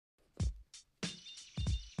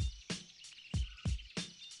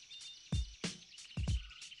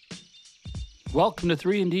Welcome to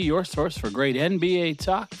 3&D, your source for great NBA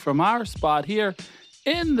talk from our spot here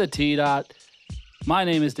in the T-Dot. My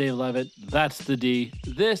name is Dave Levitt. That's the D.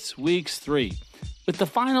 This week's 3. With the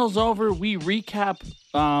finals over, we recap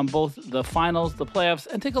both the finals, the playoffs,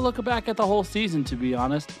 and take a look back at the whole season, to be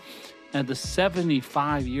honest. And the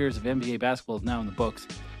 75 years of NBA basketball is now in the books.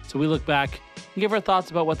 So we look back and give our thoughts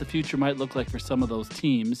about what the future might look like for some of those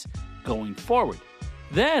teams going forward.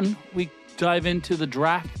 Then we dive into the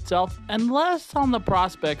draft itself and less on the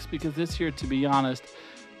prospects because this year, to be honest,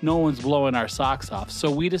 no one's blowing our socks off. So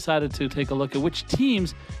we decided to take a look at which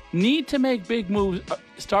teams need to make big moves,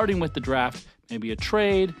 starting with the draft. Maybe a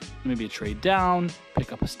trade down,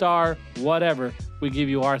 pick up a star, whatever. We give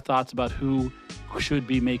you our thoughts about who should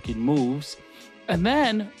be making moves. And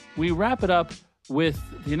then we wrap it up with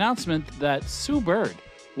the announcement that Sue Bird,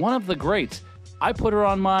 one of the greats, I put her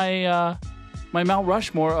on my Mount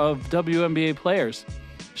Rushmore of WNBA players.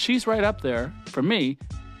 She's right up there for me.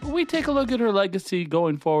 But we take a look at her legacy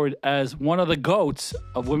going forward as one of the GOATs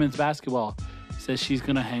of women's basketball. Says she's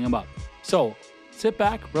going to hang them up. So sit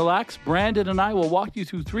back, relax. Brandon and I will walk you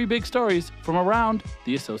through 3 big stories from around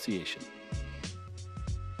the association.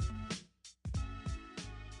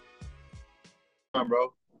 Come on,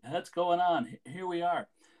 bro. What's going on? Here we are.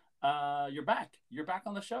 You're back. You're back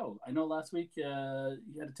on the show. I know last week you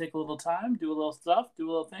had to take a little time, do a little stuff, do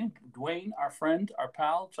a little thing. Dwayne, our friend, our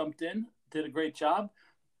pal, jumped in, did a great job.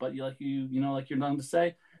 But like you're known to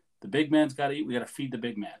say, the big man's got to eat. We got to feed the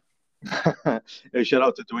big man. Hey, shout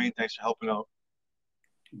out to Dwayne. Thanks for helping out.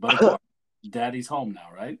 But of course, Daddy's home now,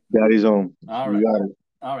 right? Daddy's home. All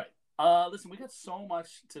right. Listen, we got so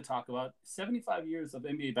much to talk about. 75 years of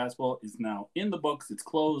NBA basketball is now in the books. It's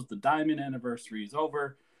closed. The Diamond anniversary is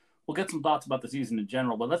over. We'll get some thoughts about the season in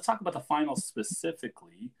general, but let's talk about the finals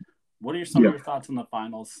specifically. What are some of your thoughts on the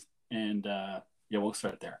finals? And we'll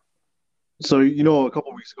start there. So, a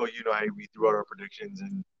couple of weeks ago, we threw out our predictions,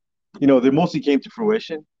 and they mostly came to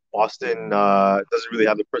fruition. Boston doesn't really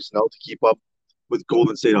have the personnel to keep up with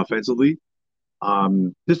Golden State offensively. Just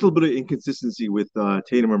a little bit of inconsistency with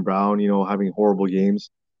Tatum and Brown, having horrible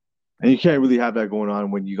games. And you can't really have that going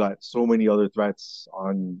on when you got so many other threats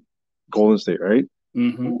on Golden State, right?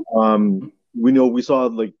 Mm-hmm. We saw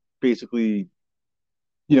basically,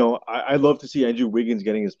 I'd love to see Andrew Wiggins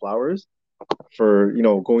getting his flowers for,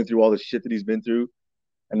 going through all the shit that he's been through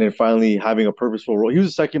and then finally having a purposeful role. He was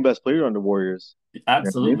the second best player on the Warriors.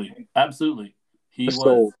 Absolutely. You know? Absolutely. He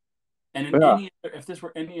was. And if this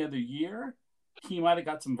were any other year, he might have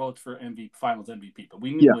got some votes for Finals MVP, but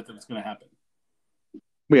we knew it was going to happen.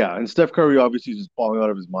 Yeah, and Steph Curry obviously is just falling out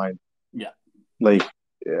of his mind. Yeah.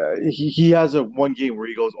 He has one game where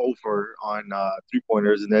he goes 0 for on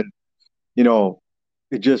 3-pointers, and then,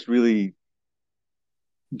 it just really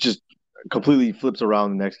just completely flips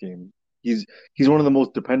around the next game. He's one of the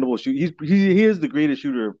most dependable shooters. He is the greatest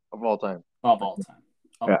shooter of all time. Of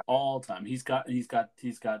all time. He's got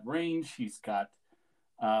range. He's got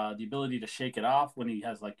the ability to shake it off when he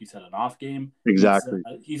has, like you said, an off game. Exactly.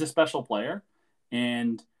 He's a special player.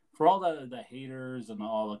 And for all the haters and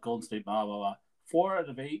all the Golden State blah, blah, blah, 4 out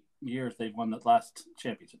of 8 years they've won the last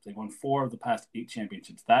championships. They've won 4 of the past 8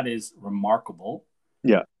 championships. That is remarkable.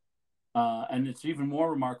 Yeah. And it's even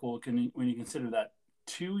more remarkable when you consider that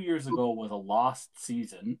 2 years ago was a lost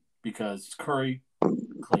season because Curry,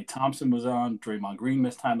 Klay Thompson was on, Draymond Green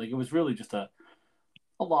missed time. It was really just a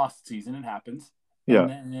lost season. It happens.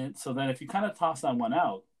 Yeah. So then if you kind of toss that one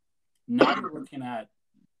out, now you're looking at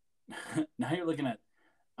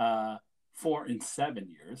 4 in 7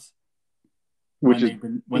 years.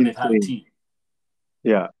 When they've had a team.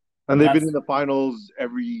 Yeah. And they've been in the finals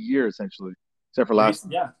every year essentially. Except for last.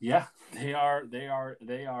 Yeah. They are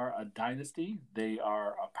a dynasty. They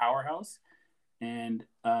are a powerhouse. And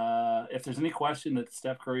if there's any question that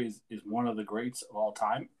Steph Curry is one of the greats of all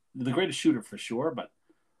time, the greatest shooter for sure, but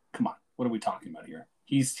come on, what are we talking about here?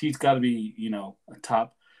 He's got to be, a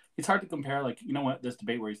top. It's hard to compare, this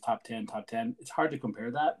debate where he's top 10. It's hard to compare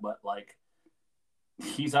that, but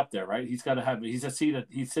he's up there, right? He's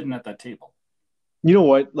sitting at that table. You know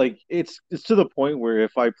what? It's to the point where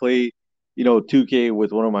if I play 2K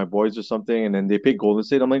with one of my boys or something, and then they pick Golden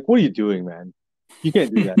State, I'm like, what are you doing, man? You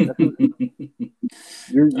can't do that.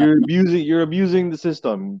 You're abusing the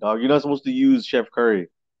system, dog. You're not supposed to use Chef Curry.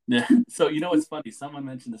 Yeah. So it's funny. Someone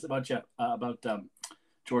mentioned this about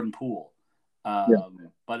Jordan Poole,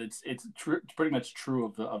 but it's pretty much true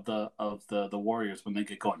of the Warriors when they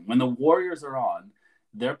get going. When the Warriors are on,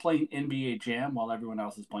 they're playing NBA Jam while everyone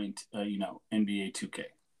else is playing NBA 2K.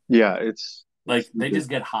 Yeah, it's they just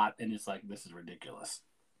get hot and it's this is ridiculous.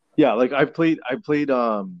 Yeah, I played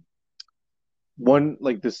one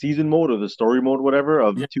like the season mode or the story mode, whatever,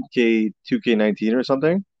 of Yeah. 2K19 or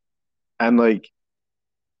something. And like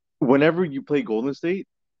whenever you play Golden State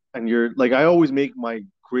and you're like I always make my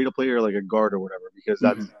create a player like a guard or whatever because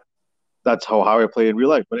Hmm. that's how I play in real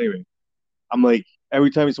life. But anyway, I'm like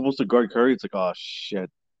every time he's supposed to guard Curry, it's like, oh shit.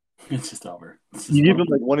 It's just over. It's You just give one.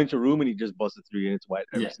 him like 1 inch of room and he just busts a three and it's wide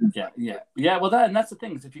every Yeah, single yeah, time. yeah, yeah. Well, that's the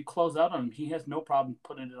thing is if you close out on him, he has no problem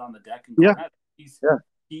putting it on the deck and Yeah, going at it. He's yeah.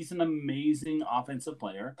 he's an amazing offensive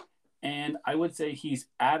player, and I would say he's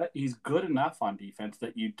good enough on defense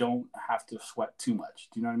that you don't have to sweat too much.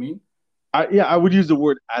 Do you know what I mean? I would use the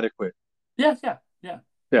word adequate. Yeah, yeah, yeah, yeah.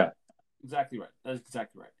 Yeah. Exactly right. That's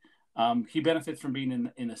exactly right. He benefits from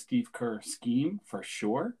being in a Steve Kerr scheme for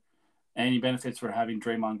sure, and he benefits for having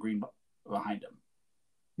Draymond Green behind him.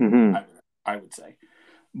 Hmm. I would say.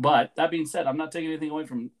 But that being said, I'm not taking anything away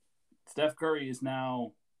from Steph Curry is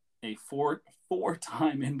now a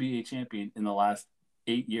four-time NBA champion in the last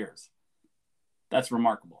 8 years. That's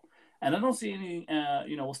remarkable. And I don't see any.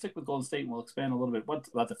 We'll stick with Golden State and we'll expand a little bit. What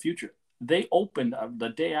about the future? They opened the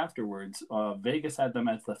day afterwards. Vegas had them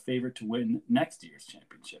as the favorite to win next year's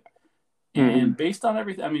championship. Hmm. And based on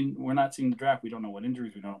everything, I mean, we're not seeing the draft. We don't know what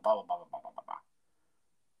injuries. We don't know blah blah blah blah blah blah blah.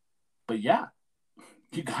 But yeah,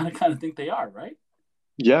 you gotta kind of think they are right.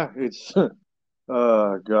 Yeah, it's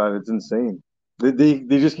God, it's insane. They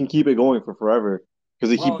just can keep it going for forever because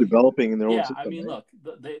they keep Well, developing in their own yeah, I system, mean, right?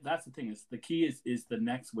 look, that's the thing is the key is the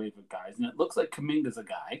next wave of guys, and it looks like Kaminga's a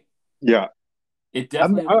guy. Yeah, It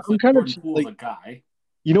definitely looks I'm like kind of Jordan Poole's like a guy.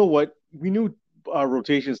 you know what we knew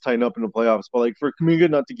rotations tighten up in the playoffs, but like for Kuminga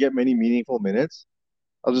not to get many meaningful minutes,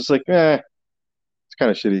 I was just like, it's kind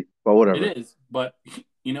of shitty, but It whatever. is, but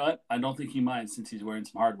you know what? I don't think he minds since he's wearing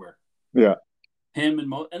some hardware. Yeah, Him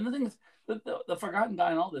and and the thing is, the forgotten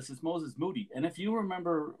guy in all this is Moses Moody. And if you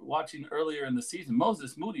remember watching earlier in the season,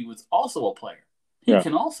 Moses Moody was also a player. He yeah,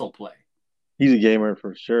 can also play. he's a gamer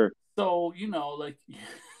for sure. So like,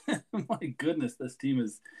 my goodness, this team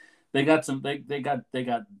is. They got some. They got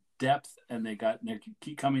depth, and they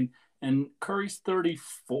keep coming. And Curry's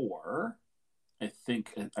 34. I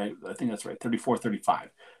think that's right. 34, 35.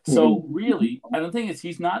 So Hmm. really, I don't think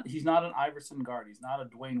he's not an Iverson guard. He's not a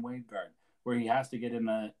Dwayne Wade guard where he has to get in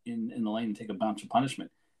the lane and take a bunch of punishment.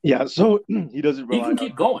 Yeah, so he doesn't He rely can on.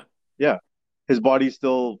 keep going. Yeah, his body's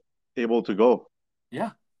still able to go.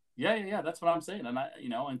 Yeah. Yeah, yeah, yeah. That's what I'm saying. And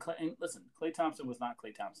listen, Klay Thompson was not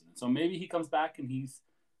Klay Thompson. So maybe he comes back and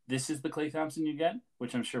this is the Klay Thompson you get,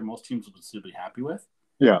 which I'm sure most teams would still be happy with.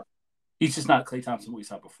 Yeah, He's just not Klay Thompson we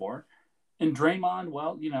saw before. And Draymond,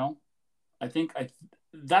 well, I think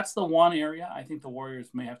that's the one area I think the Warriors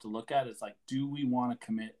may have to look at. Is like, do we want to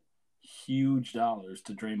commit huge dollars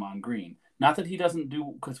to Draymond Green? Not that he doesn't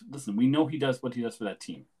do, because listen, we know he does what he does for that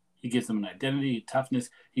team. He gives them an identity, toughness.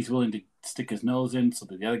 He's willing to stick his nose in so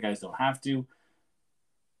that the other guys don't have to.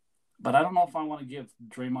 But I don't know if I want to give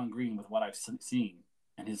Draymond Green with what I've seen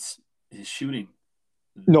and his shooting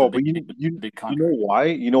the no, big but the big you know contract. why?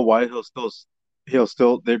 You know why he'll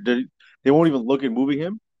still they won't even look at moving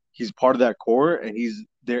him. He's part of that core and he's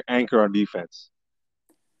their anchor on defense.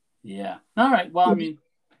 Yeah. All right. Well, I mean,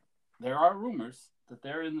 there are rumors that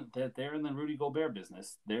they're in the Rudy Gobert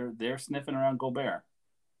business. They're sniffing around Gobert.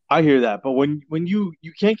 I hear that, but when you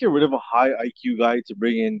can't get rid of a high IQ guy to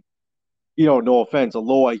bring in, no offense, a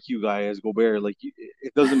low IQ guy as Gobert, like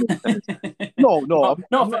it doesn't make sense. No, no, No, no I'm offense.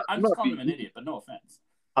 not I'm I'm just not calling being him an mean. idiot, but no offense.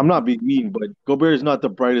 I'm not being mean, but Gobert is not the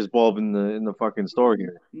brightest bulb in the fucking store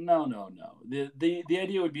here. No, no, no. The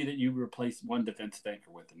idea would be that you replace one defensive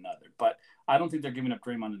anchor with another, but I don't think they're giving up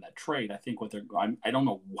Draymond in that trade. I think I don't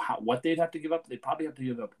know what they'd have to give up. They'd probably have to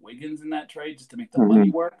give up Wiggins in that trade just to make the money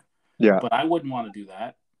Hmm. work. Yeah. But I wouldn't want to do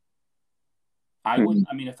that. I Hmm. wouldn't.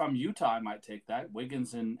 I mean, if I'm Utah, I might take that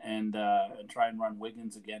Wiggins and try and run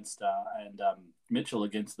Wiggins against and Mitchell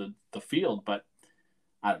against the field. But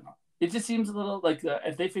I don't know. It just seems a little like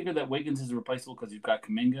if they figure that Wiggins is replaceable because you've got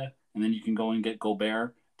Kaminga, and then you can go and get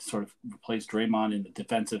Gobert to sort of replace Draymond in the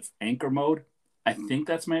defensive anchor mode. I think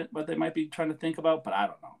that's what they might be trying to think about, but I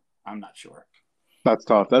don't know. I'm not sure. That's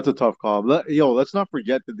tough. That's a tough call. Let's not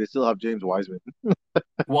forget that they still have James Wiseman.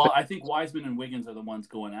 Well, I think Wiseman and Wiggins are the ones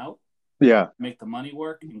going out, Yeah. make the money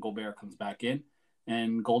work, and Gobert comes back in,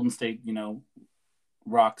 and Golden State,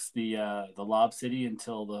 rocks the Lob City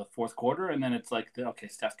until the fourth quarter, and then it's like, okay,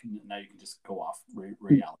 Steph now you can just go off Ray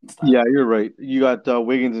Allen Yeah, style. you're right. You got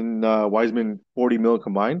Wiggins and Wiseman 40 mil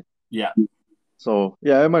combined. Yeah, So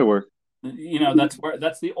yeah, it might work.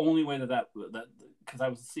 that's the only way that because I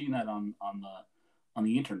was seeing that on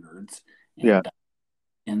the internerds, Yeah.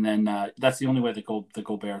 and then that's the only way the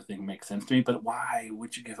Gobert thing makes sense to me. But why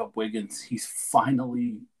would you give up Wiggins? He's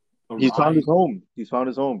finally He's found his Right, home. He's found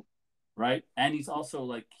his home. right. And he's also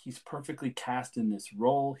like he's perfectly cast in this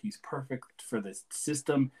role. He's perfect for this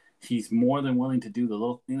system. He's more than willing to do the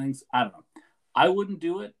little things. I don't know. I wouldn't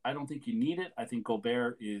do it. I don't think you need it. I think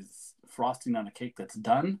Gobert is frosting on a cake that's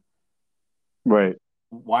done. Right.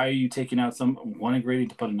 Why are you taking out some one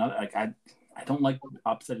ingredient to put another? Like I don't like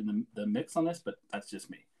upsetting the mix on this, but that's just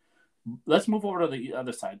me. Let's move over to the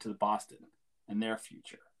other side to the Boston and their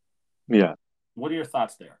future. Yeah. What are your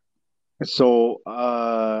thoughts there? So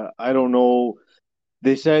I don't know.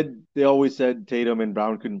 They always said Tatum and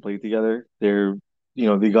Brown couldn't play together. They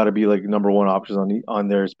got to be like number one options on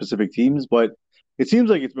their specific teams. But it seems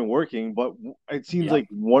like it's been working. But it seems Yeah, like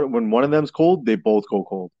when one of them's cold, they both go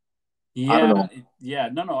cold. I don't yeah, know. yeah.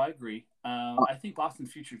 No, I agree. I think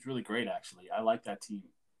Boston's future is really great. Actually, I like that team. I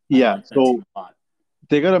Yeah. like that So team a lot.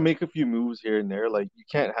 they got to make a few moves here and there. Like you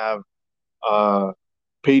can't have uh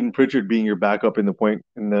Peyton Pritchard being your backup in the point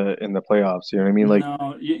in the playoffs. You know what I mean? Like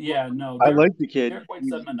No, yeah, no. I Derek like the kid. Derek White's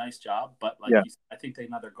done a nice job, but like Yeah. I think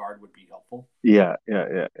another guard would be helpful. Yeah.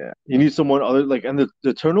 You need someone other like, and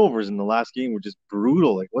the turnovers in the last game were just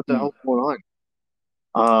brutal. Like, what the Mm. hell's going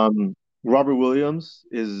on? Robert Williams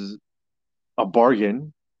is a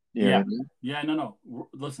bargain. You know what Yeah, I mean? yeah. No.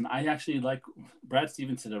 Listen, I actually like Brad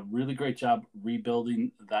Stevens did a really great job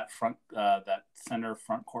rebuilding that center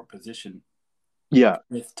front court position Yeah,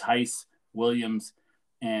 with Tice, Williams,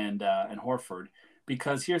 and Horford.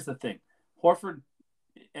 Because here's the thing, Horford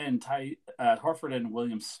Horford and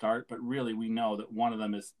Williams start, but really we know that one of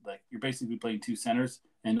them is like you're basically playing two centers,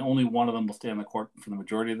 and only one of them will stay on the court for the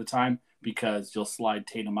majority of the time because you'll slide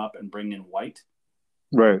Tatum up and bring in White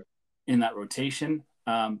right. in that rotation.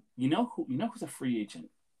 Who's a free agent,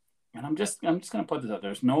 and I'm just gonna put this out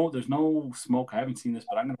there. There's no smoke. I haven't seen this,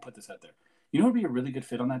 but I'm gonna put this out there. You know who'd be a really good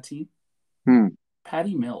fit on that team? Hmm.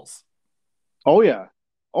 Patty Mills. Oh yeah.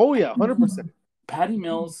 Oh yeah, 100%. Patty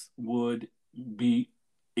Mills would be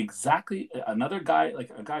exactly another guy, like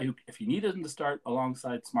a guy who, if you needed him to start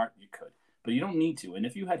alongside Smart, you could, but you don't need to. And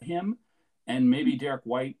if you had him and maybe Derek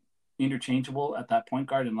White interchangeable at that point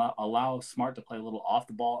guard and allow Smart to play a little off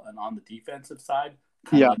the ball and on the defensive side,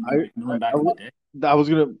 kind of Yeah, like McMillan back in the day.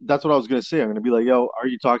 that's what I was gonna say. I'm gonna be like, yo, are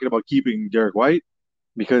you talking about keeping Derek White?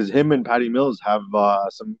 Because him and Patty Mills have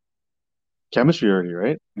some chemistry already,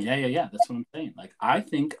 right? Yeah. That's what I'm saying. Like I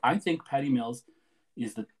think Patty Mills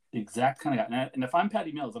is the exact kind of guy. And if I'm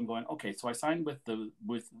Patty Mills, I'm going, okay, so I signed with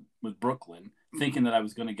Brooklyn thinking that I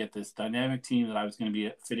was going to get this dynamic team that I was going to be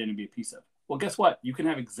fit in and be a piece of. Well, guess what? You can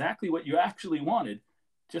have exactly what you actually wanted,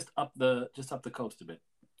 just up the coast a bit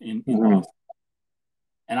in Mhm. Boston.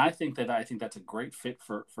 And I think that's a great fit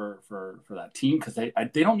for that team because they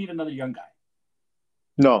don't need another young guy.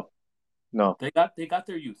 No, no. They got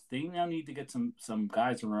their youth. They now need to get some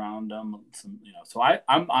guys around them. So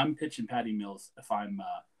I'm pitching Patty Mills if I'm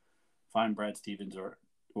Brad Stevens or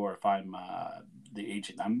if I'm the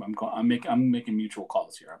agent. I'm making mutual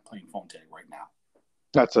calls here. I'm playing phone tag right now.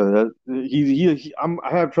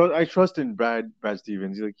 I trust in Brad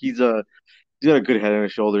Stevens. He's got a good head on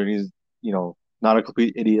his shoulder, and he's not a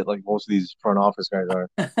complete idiot like most of these front office guys are.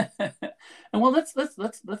 And well, let's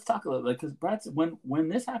talk a little bit because Brad's when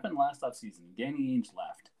this happened last offseason, Danny Ainge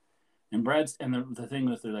left. And the thing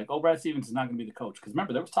was they're like, oh, Brad Stevens is not going to be the coach because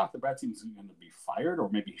remember there was talk that Brad Stevens was going to be fired or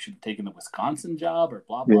maybe he should have taken the Wisconsin job or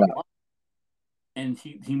blah blah Yeah. blah. And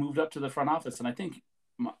he moved up to the front office, and I think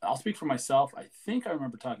I'll speak for myself. I think I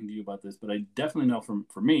remember talking to you about this, but I definitely know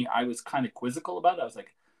for me, I was kind of quizzical about it. I was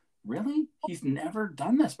like, really? He's never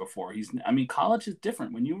done this before. I mean, college is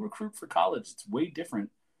different. When you recruit for college, it's way different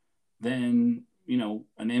than an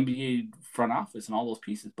NBA front office and all those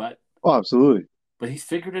pieces. But Oh, absolutely. but he's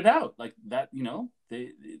figured it out like that.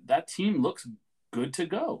 That team looks good to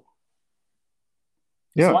go.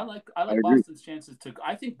 So Yeah, I I like agree. Boston's chances to.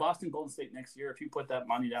 I think Boston Golden State next year. If you put that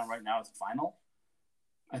money down right now as a final,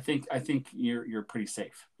 I think you're pretty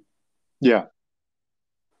safe Yeah.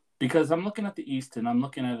 because I'm looking at the East and I'm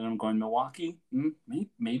looking at it and I'm going Milwaukee.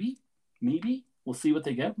 Maybe we'll see what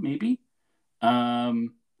they get. Maybe.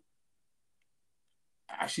 Um,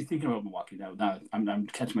 Actually thinking about Milwaukee now. Now I'm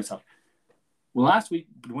catching myself. Well, last week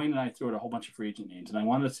Dwayne and I threw out a whole bunch of free agent names, and I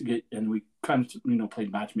wanted us to get, and we kind of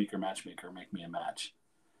played matchmaker, make me a match.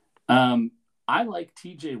 Um, I like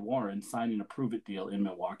T.J. Warren signing a prove it deal in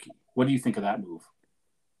Milwaukee. What do you think of that move?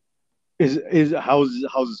 Is how's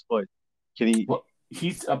his foot? Can he? Well,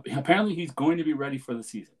 he's apparently he's going to be ready for the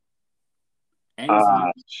season, and he's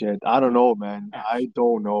in Shit. I don't know, man. cash. I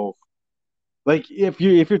don't know. Like if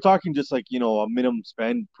you're talking just like a minimum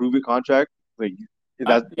spend prove it contract, like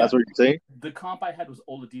that's Yeah, what you're saying. the comp I had was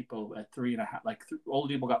Oladipo at 3.5. Like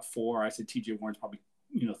Oladipo got 4. I said T.J. Warren's probably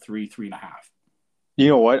three and a half. You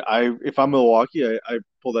know what? If I'm Milwaukee, I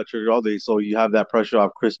pull that trigger all day. So you have that pressure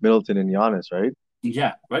off Chris Middleton and Giannis, right?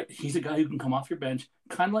 Yeah, right. He's a guy who can come off your bench,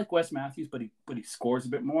 kind of like Wes Matthews, but he scores a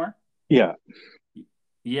bit more. Yeah.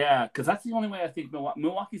 Yeah, because that's the only way I think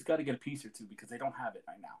Milwaukee's got to get a piece or two because they don't have it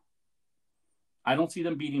right now. I don't see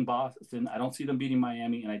them beating Boston. I don't see them beating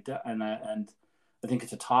Miami, and I think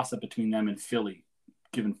it's a toss up between them and Philly,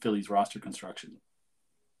 given Philly's roster construction.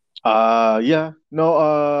 Yeah.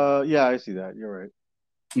 No, yeah, I see that. You're right.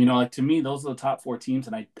 Like to me, those are the top four teams,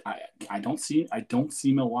 and I don't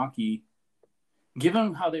see Milwaukee,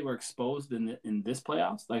 given how they were exposed in this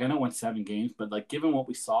playoffs. Like I know it went 7 games, but like given what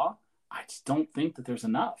we saw, I just don't think that there's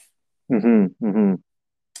enough. Mm-hmm.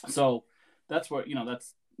 So that's where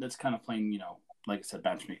that's kind of playing like I said,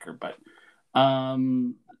 matchmaker. But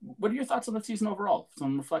what are your thoughts on the season overall?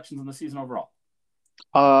 Some reflections on the season overall.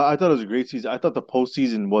 I thought it was a great season. I thought the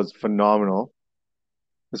postseason was phenomenal.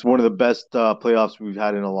 It's one of the best playoffs we've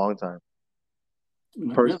had in a long time,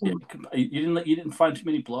 Really, personally. you didn't find too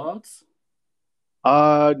many blowouts.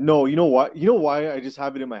 No, you know what? You know why I just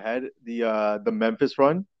have it in my head? The Memphis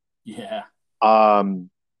run. Yeah. Um,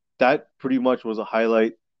 that pretty much was a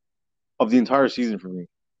highlight of the entire season for me,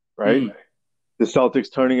 right? Mm. The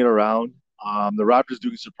Celtics turning it around. The Raptors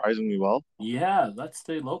doing surprisingly well. Yeah, let's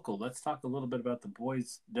stay local. Let's talk a little bit about the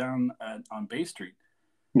boys down on Bay Street.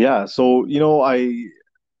 Yeah, so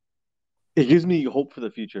it gives me hope for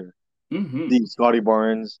the future. Hmm. The Scotty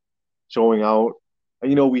Barnes showing out.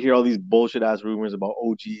 We hear all these bullshit ass rumors about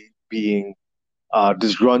OG being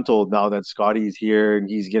disgruntled now that Scotty's here and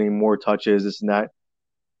he's getting more touches, this and that.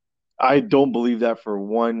 I don't believe that for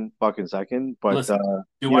one fucking second, but Listen,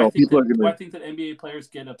 do I think people that are do gonna, I think that NBA players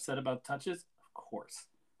get upset about touches? Of course.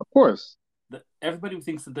 of course, Everybody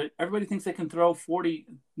thinks they can throw 40.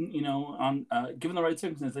 On given the right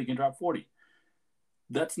circumstances, they can drop 40.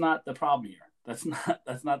 That's not the problem here. That's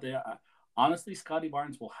not the. Honestly, Scotty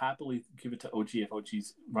Barnes will happily give it to OG if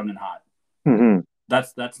OG's running hot. hmm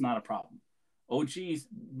That's not a problem. OG's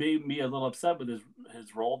made me a little upset with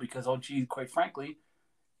his role because OG, quite frankly,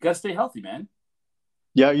 gotta stay healthy, man.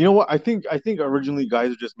 yeah. You know what? I think originally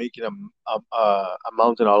guys are just making a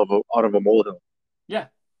mountain out of a molehill. Yeah,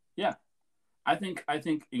 yeah. I think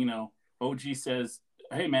OG says,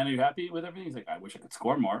 "Hey man, are you happy with everything?" He's like, "I wish I could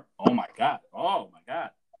score more." Oh my god. Oh my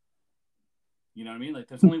god. You know what I mean? Like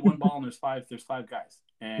there's only one ball and there's five guys.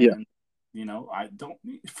 Yeah, And I don't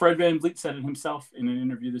Fred VanVleet said it himself in an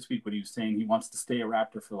interview this week when he was saying he wants to stay a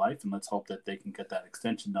Raptor for life and let's hope that they can get that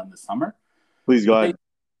extension done this summer. please But they God.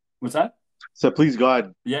 what's that? So please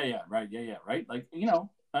God. Yeah, yeah, right. Yeah, yeah, right. Like,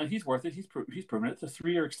 he's worth it. He's proven it. It's a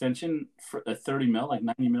 3 year extension for a 30 mil, like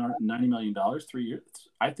 $90 million, 3 years.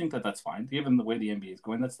 I think that that's fine. Given the way the NBA is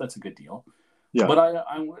going, that's a good deal. Yeah, But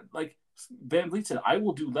I would like Van Vliet said, I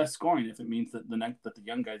will do less scoring if it means that the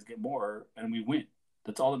young guys get more and we win.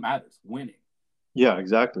 That's all that matters, winning. yeah,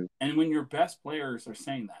 exactly. And when your best players are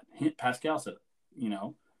saying that, Pascal said, you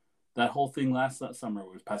know, that whole thing last summer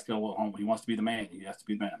was Pascal went home. He wants to be the man. He has to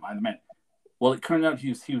be the man. Am I the man? Well, it turned out he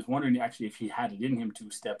was wondering actually if he had it in him to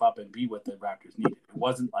step up and be what the Raptors needed. It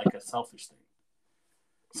wasn't like a selfish thing.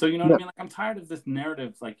 So you know what Yeah, I mean? Like I'm tired of this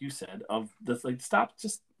narrative, like you said, of this. Like stop,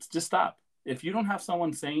 just stop. If you don't have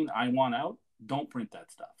someone saying "I want out," don't print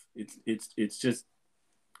that stuff. It's just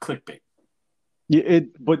clickbait.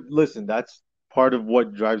 but listen, that's part of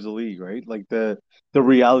what drives the league, right? Like the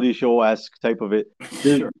reality show esque type of it.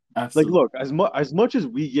 There's Sure, like, absolutely. look, as much as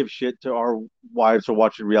we give shit to our wives for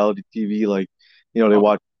watching reality TV, like, they Oh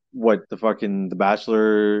watch what the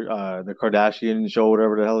Bachelor, the Kardashian show,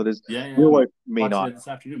 whatever the hell it is. yeah, Your yeah. wife may Watching not. it this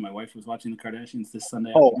afternoon. My wife was watching the Kardashians this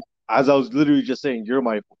Sunday Oh, afternoon. as I was literally just saying, your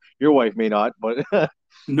wife may not, but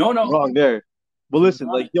No, no, wrong there. But she was listen,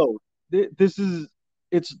 on like, it. yo,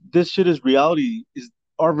 this shit is reality, is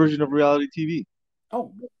our version of reality TV.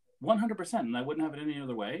 Oh, 100%. And I wouldn't have it any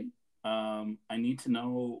other way. I need to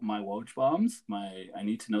know my Woj bombs. I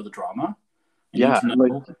need to know the drama. I need Yeah, to and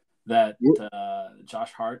like, know that w-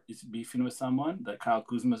 Josh Hart is beefing with someone. That Kyle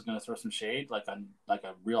Kuzma is going to throw some shade, like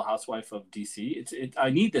a Real Housewife of DC. I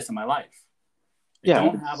need this in my life. I yeah,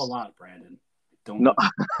 don't have a lot, Brandon. I don't no,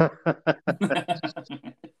 have a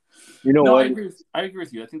lot. you know No, I what? agree. I agree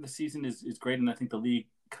with you. I think the season is great, and I think the league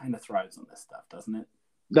kind of thrives on this stuff, doesn't it?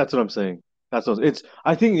 That's what I'm saying. It's.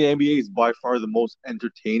 I think the NBA is by far the most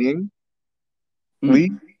entertaining Mm.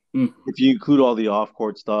 league Mm. if you include all the off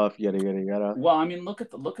court stuff, yada yada yada. Well, I mean, look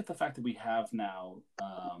at the fact that we have now,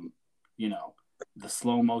 you know, the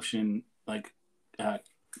slow motion like uh,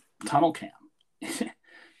 tunnel cam,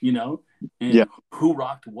 you know, Yeah, and who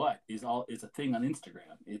rocked what is a thing on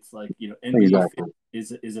Instagram. It's like NBA exactly.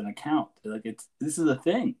 is an account. Like this is a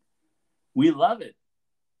thing. We love it.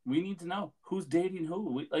 We need to know who's dating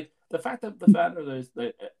who. Like the fact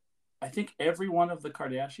that I think every one of the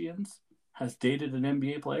Kardashians has dated an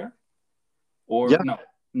NBA player, or Yeah,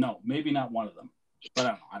 no, maybe not one of them, but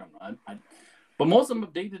I don't know. But most of them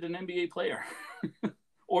have dated an NBA player,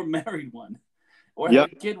 or married one, or had yeah,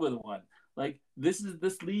 a kid with one. Like this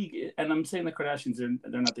league, and I'm saying the Kardashians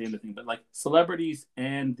they're not the end of thing, but like celebrities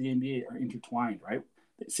and the NBA are intertwined, right?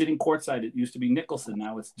 Sitting courtside, it used to be Nicholson,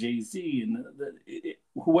 now it's Jay-Z, and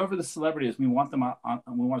whoever the celebrity is, we want them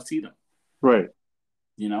we want to see them. right.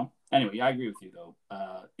 Anyway, I agree with you though.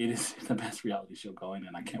 It is the best reality show going,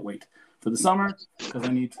 and I can't wait for the summer because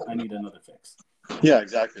I need another fix. Yeah,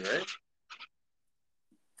 exactly, right?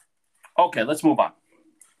 Okay, let's move on.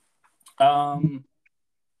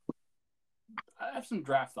 I have some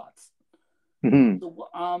draft thoughts. Hmm. So,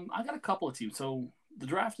 I got a couple of teams. So the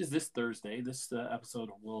draft is this Thursday. This episode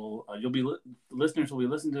will listeners will be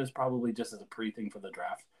listening to this probably just as a pre thing for the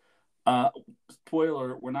draft.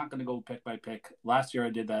 Spoiler: we're not going to go pick by pick. Last year I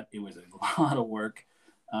did that. It was a lot of work.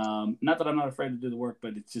 Not that I'm not afraid to do the work,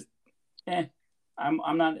 but it's just,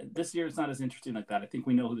 I'm not. This year it's not as interesting like that. I think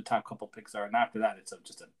we know who the top couple picks are, and after that it's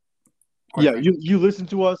just a. Yeah, you listen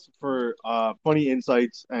to us for funny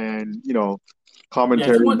insights and Yeah, if you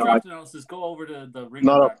commentary, want draft analysis, go over to the not a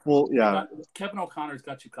ringer.com. full, yeah, Kevin O'Connor's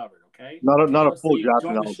got you covered, okay? not a full KOC, draft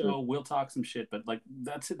join the analysis. show. We'll talk some shit, but like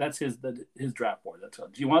that's his draft board. That's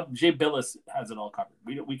what. Do you want Jay Billis has it all covered?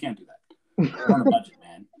 We can't do that. We're on a budget,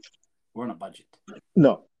 man. We're on a budget.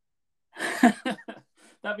 No.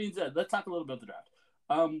 That being said, let's talk a little bit about the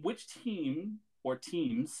draft. Which team or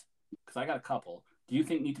teams, because I got a couple, do you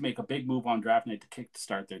think need to make a big move on draft night to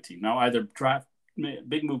start their team? Now, either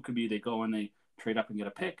big move could be they go and they trade up and get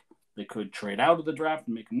a pick. They could trade out of the draft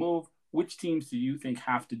and make a move. Which teams do you think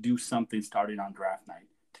have to do something starting on draft night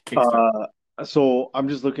to kickstart? So I'm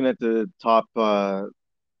just looking at the top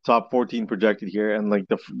 14 projected here, and like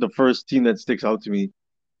the first team that sticks out to me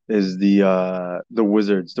is the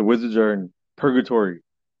Wizards. The Wizards are in purgatory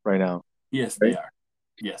right now, Yes, they right? are.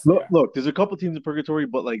 Yes, they Look, are. look, there's a couple teams in purgatory,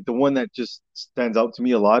 but like the one that just stands out to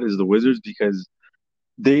me a lot is the Wizards because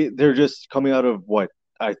they're just coming out of what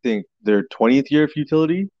I think their 20th year of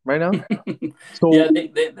futility right now. Yeah, So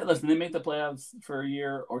they listen. They make the playoffs for a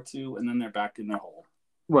year or two, and then they're back in their hole.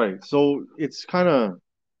 right, so it's kind of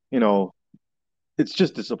you know it's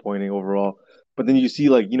just disappointing overall. But then you see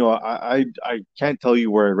like I can't tell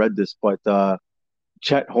you where I read this, but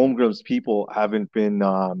Chet Holmgren's people haven't been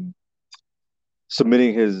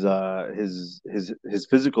submitting his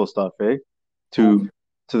physical stuff, Oh, to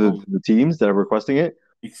oh, the teams that are requesting it.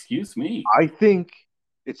 excuse me. I think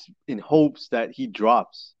it's in hopes that he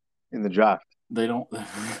drops in the draft They don't.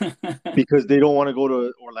 because they don't want to go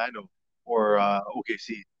to Orlando or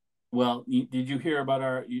OKC. Well, did you hear about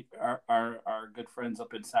our good friends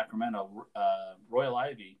up in Sacramento, Royal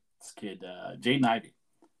Ivy's kid, Jaden Ivey?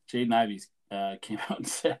 Jaden Ivey's came out and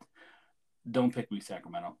said, "Don't pick me,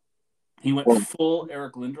 Sacramento." He went Well, full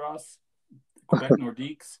Eric Lindros, Quebec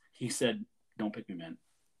Nordiques. He said, "Don't pick me, man.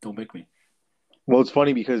 Don't pick me." well, it's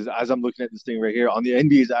funny because as I'm looking at this thing right here on the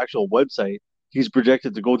NBA's actual website, he's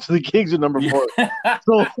projected to go to the Kings at number 4. Yeah.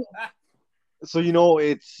 So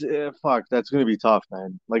it's fuck. That's gonna be tough,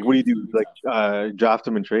 man. Like, what It do you is do? going to be Like, tough. draft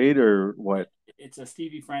him and trade or what? It's a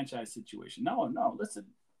Stevie franchise situation. No, no. Listen,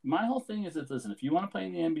 my whole thing is that listen, if you want to play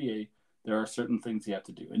in the NBA, there are certain things you have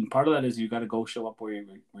to do, and part of that is you got to go show up where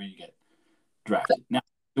you get drafted. Now,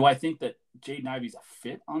 do I think that Jaden Ivey's a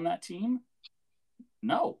fit on that team?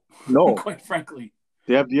 No, No, quite frankly,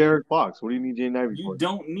 they have De'Aaron Fox. What do you need Jaden Ivey you for?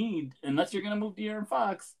 don't need unless you're going to move De'Aaron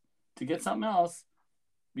Fox to get something else.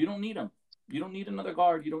 You don't need him. You don't need another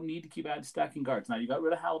guard. You don't need to keep stacking guards. Now you got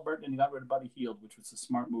rid of Halliburton and you got rid of Buddy Hield, which was a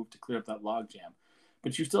smart move to clear up that logjam.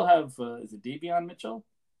 But you still have is it Davion Mitchell?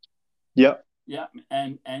 Yeah, Yeah,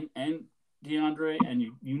 and DeAndre, and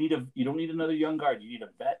you don't need another young guard. You need a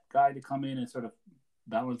vet guy to come in and sort of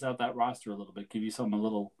balance out that roster a little bit, give you some a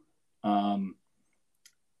little um,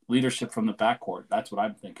 leadership from the backcourt. That's what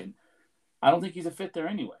I'm thinking. I don't think he's a fit there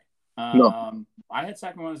anyway. no. I had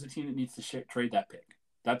Sacramento as a team that needs to trade that pick.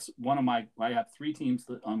 That's one of my. I have 3 teams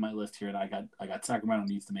on my list here, and I got Sacramento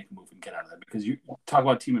needs to make a move and get out of there because you talk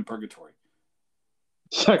about team in purgatory.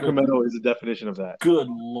 Good, Sacramento is the definition of that. good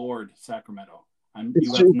Lord, Sacramento. It's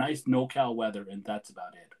You have just, nice no-cal weather, and that's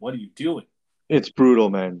about it. What are you doing? it's brutal,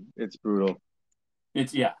 man. It's brutal.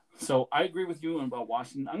 It's yeah. So I agree with you about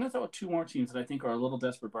Washington. I'm going to throw out 2 more teams that I think are a little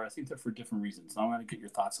desperate, but I think they're for different reasons. So I want to get your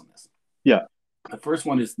thoughts on this. Yeah, The first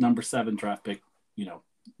one is number 7 draft pick.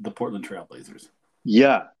 The Portland Trailblazers.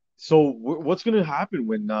 yeah. So what's going to happen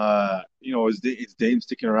when is Dame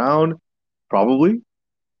sticking around? Probably,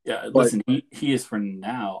 Yeah, but listen, he is for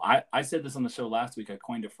now. I said this on the show last week. I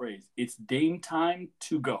coined a phrase. It's Dame time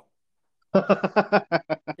to go.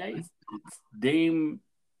 Okay, it's Dame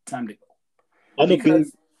time to go I'm a big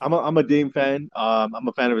because I'm a Dame fan. I'm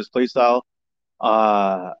a fan of his play style.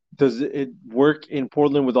 Does it work in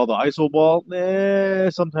Portland with all the ISO ball?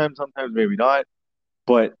 Sometimes maybe not.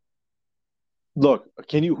 But look,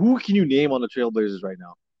 who can you name on the Trailblazers right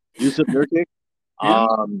now? Yusuf Nurkic,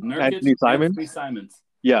 him, Nurkic, Anthony Simons. Anthony Simons.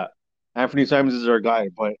 Yeah, Anthony Simons is our guy.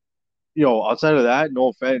 But outside of that, no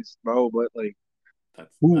offense, bro, but like That's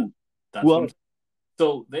that. who That's who what I'm. else?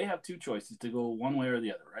 So they have two choices to go one way or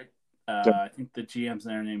the other, right? Yeah, I think the GM's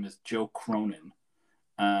their name is Joe Cronin.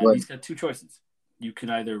 right. He's got two choices. You can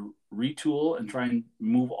either retool and try and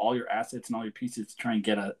move all your assets and all your pieces to try and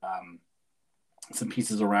get some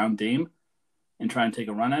pieces around Dame and try and take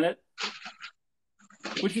a run at it,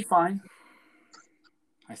 which is fine.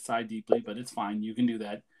 I sigh deeply, but it's fine. You can do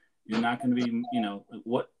that. You're not going to be,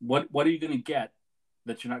 what are you going to get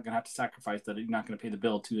that you're not going to have to sacrifice that you're not going to pay the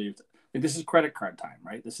bill to? Like this is credit card time,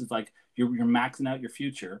 right? This is like you're maxing out your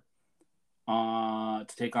future to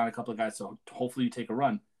take on a couple of guys. So hopefully you take a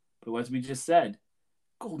run. But as we just said,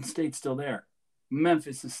 Golden State's still there.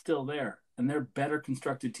 Memphis is still there, and they're better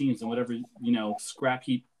constructed teams than whatever scrap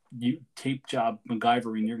heap tape job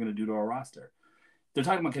MacGyvering you're going to do to our roster. They're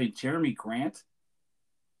talking about getting Jeremy Grant.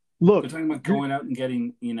 Look, They're talking about going out and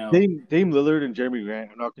getting Dame Lillard and Jeremy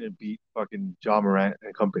Grant are not going to beat fucking John Morant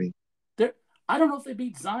and company. they're. I don't know if they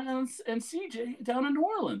beat Zion and CJ down in New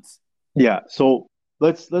Orleans. Yeah, so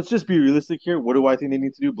let's just be realistic here. What do I think they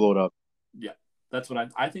need to do? Blow it up. Yeah, that's what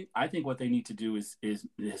I think. I think what they need to do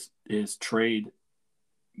is trade.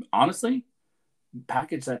 Honestly,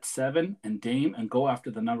 package that 7 and Dame and go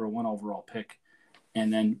after the number 1 overall pick,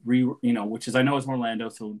 and then which is I know it's Orlando,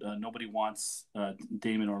 so nobody wants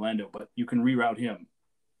Dame in Orlando, but you can reroute him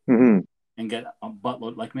Hmm. and get a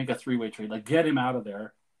Butler, like make a 3-way trade, like get him out of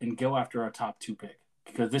there and go after a top 2 pick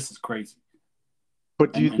because this is crazy,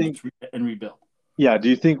 But do you and think, just and rebuild. yeah, do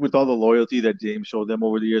you think with all the loyalty that Dame showed them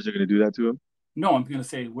over the years, they're going to do that to him? No, I'm going to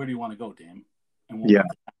say, where do you want to go, Dame? And Yeah,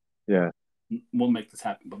 yeah. we'll make this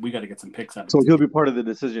happen. But we got to get some picks out of So this he'll kid. be part of the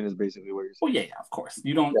decision, is basically what you're Well, saying. yeah, of course. Yeah.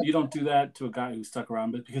 You don't do that to a guy who's stuck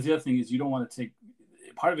around, but because the other thing is you don't want to take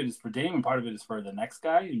part of it is for Dame and part of it is for the next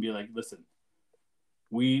guy and be like, listen,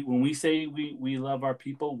 when we say we love our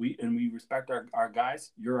people, we respect our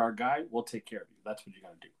guys, you're our guy, we'll take care of you. That's what you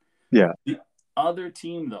got to do. Yeah. The other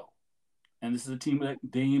team though, and this is a team that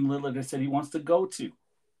Dame Lillard has said he wants to go to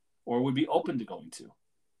or would be open to going to.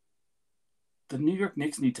 The New York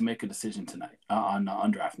Knicks need to make a decision tonight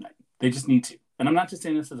on draft night. They just need to. And I'm not just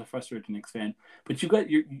saying this as a frustrated Knicks fan, but you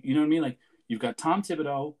know what I mean? Like you've got Tom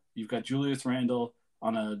Thibodeau, you've got Julius Randle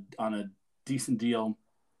on a decent deal.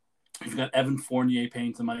 You've got Evan Fournier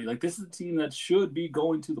paying some money. Like this is a team that should be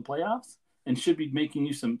going to the playoffs and should be making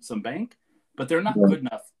you some bank, but they're not Yeah. good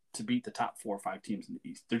enough to beat the top 4 or 5 teams in the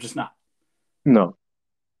East. They're just not. No.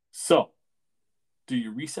 So, do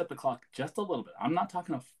you reset the clock just a little bit? I'm not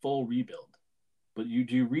talking a full rebuild, but you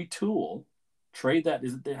do retool, trade that.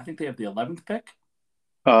 Is it? I think they have the 11th pick.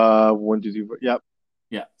 1, 2, 3, 4. Yep.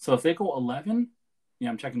 Yeah. So if they go 11, yeah,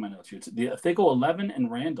 I'm checking my notes here. If they go 11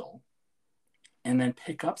 and Randall, and then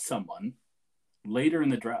pick up someone later in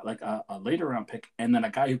the draft, like a later round pick, and then a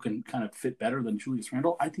guy who can kind of fit better than Julius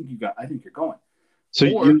Randle, I think you're going. So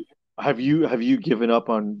Or have you given up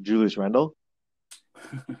on Julius Randle?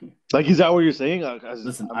 Like, is that what you're saying?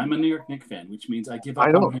 listen, I'm a New York Knicks fan, which means I give I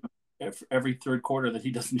up on know. him every third quarter that he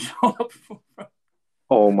doesn't show up.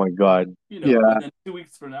 Oh my God. Yeah. And then 2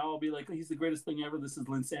 weeks from now, I'll be like, he's the greatest thing ever. This is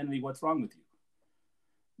insanity. What's wrong with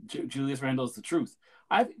you? Julius Randle is the truth.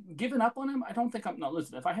 I've given up on him. I don't think I'm. No,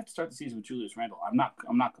 listen. If I have to start the season with Julius Randle, I'm not.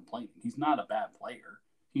 I'm not complaining. He's not a bad player.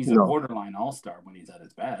 He's a No. borderline all star when he's at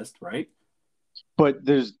his best, right? But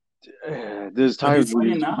there's But times is where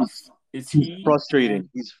he enough? Is he's he? And frustrating.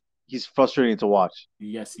 He's frustrating to watch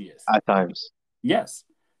yes, he is. at times. Yes,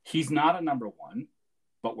 he's not a number 1,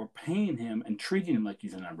 but we're paying him and treating him like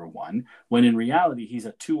he's a number 1 when in reality he's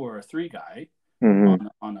a 2 or a 3 guy Hmm.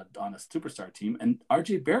 on a superstar team, and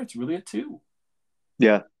RJ Barrett's really a 2.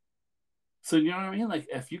 Yeah. So you know what I mean? Like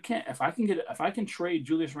if I can trade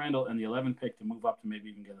Julius Randle and the 11th pick to move up to maybe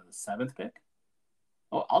even get the 7th pick,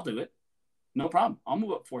 oh, I'll do it. No problem. I'll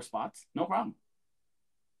move up 4 spots. No problem.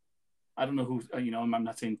 I don't know who, I'm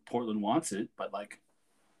not saying Portland wants it, but like,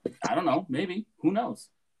 I don't know. Maybe. Who knows?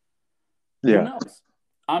 Who Yeah. knows?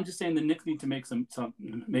 I'm just saying the Knicks need to make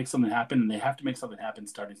something happen, and they have to make something happen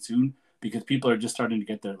starting soon because people are just starting to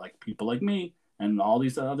get there. Like people like me And all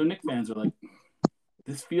these other Knicks fans are like,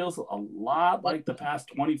 this feels a lot like the past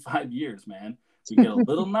 25 years, man. We get a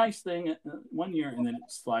little nice thing one year, and then it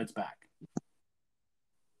slides back.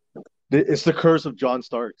 It's the curse of John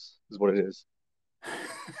Starks, is what it is.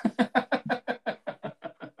 I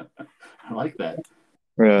like that.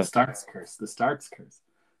 Yeah. The Starks curse. The Starks curse.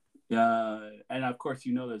 And of course,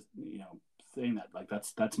 there's saying that like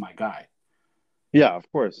that's my guy. Yeah,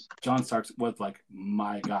 of course. John Starks was like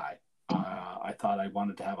my guy. I thought I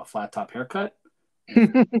wanted to have a flat top haircut.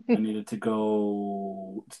 I needed to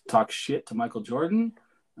go talk shit to Michael Jordan.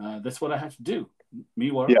 That's what I have to do.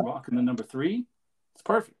 Me rocking the number 3. It's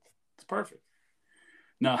perfect. It's perfect.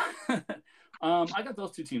 No, I got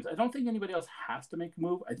those two teams. I don't think anybody else has to make a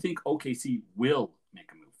move. I think OKC will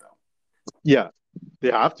make a move, though. Yeah,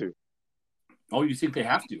 they have to. Oh, you think they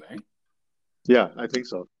have to, eh? Yeah, I think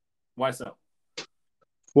so. Why so?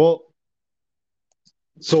 Well,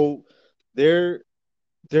 so their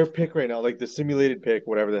pick right now, like the simulated pick,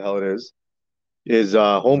 whatever the hell it is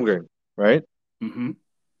Holmgren, right? Mm-hmm.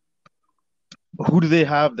 Who do they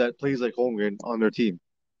have that plays like Holmgren on their team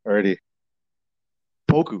already?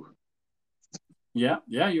 Poku. Yeah,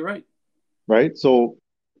 you're right. Right? So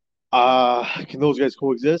can those guys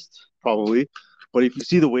coexist? Probably. But if you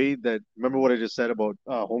see the way that, remember what I just said about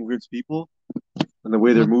Holmgren's people and the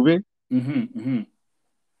way they're moving? Mm-hmm, mm-hmm.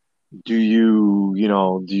 Do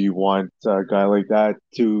you want a guy like that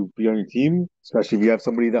to be on your team, especially if you have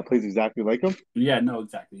somebody that plays exactly like him? Yeah, no,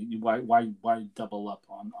 exactly. Why double up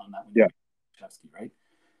on that when Yeah. you Shevsky, right?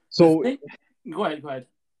 So Go ahead.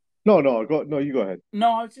 no, you go ahead.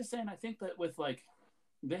 No, I was just saying. I think that with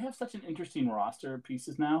they have such an interesting roster of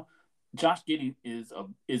pieces now. Josh Giddey is a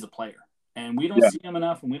player, and we don't see him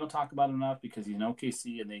enough, and we don't talk about him enough because he's in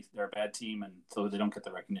OKC and they're a bad team, and so they don't get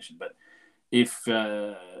the recognition. But if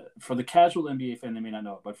for the casual NBA fan, they may not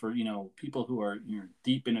know it, but for people who are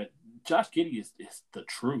deep in it, Josh Giddey is the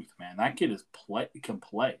truth, man. That kid can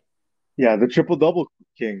play. Yeah, the triple double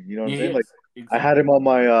king. You know what I'm saying? Like exactly. I had him on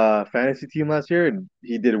my fantasy team last year, and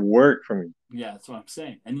he did work for me. Yeah, that's what I'm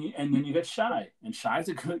saying. And then you get Shy, and Shy's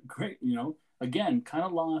a great. Again, kind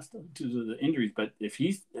of lost to the injuries, but if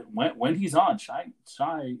when he's on, Shy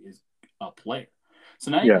is a player.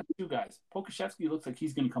 So now you got two guys. Pokusevski looks like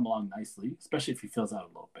he's going to come along nicely, especially if he fills out a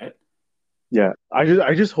little bit. Yeah,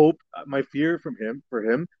 I just hope my fear for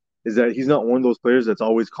him is that he's not one of those players that's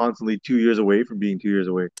always constantly 2 years away from being 2 years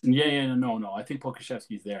away. Yeah, no. I think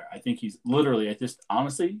Pokusevski's there. I think he's literally.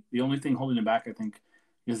 Honestly, the only thing holding him back, I think,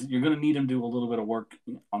 is you're going to need him to do a little bit of work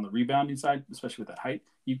on the rebounding side, especially with that height.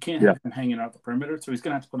 You can't have him hanging out the perimeter, so he's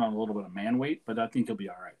going to have to put on a little bit of man weight. But I think he'll be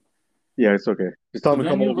all right. Yeah, it's okay. Just tell him to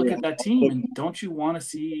come over. Look at that team, and don't you want to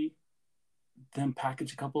see them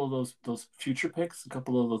package a couple of those future picks, a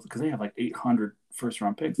couple of those, because they have like 800 first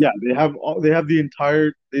round picks. Yeah, they have the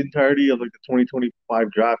entirety of like the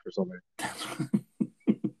 2025 draft or something.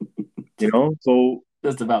 So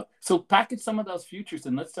just about. So package some of those futures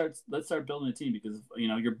and let's start building a team because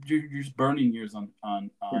you're just burning years on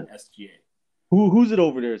SGA. Who's it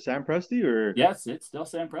over there? Sam Presti or? Yes, it's still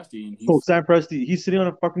Sam Presti. And Sam Presti, he's sitting on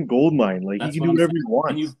a fucking gold mine. Like he can do whatever he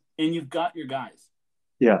wants. And you've got your guys.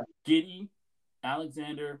 Yeah. Giddey,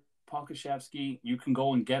 Alexander, Pokusevski. You can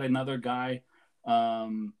go and get another guy.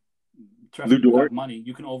 Trust you have money.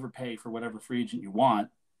 You can overpay for whatever free agent you want.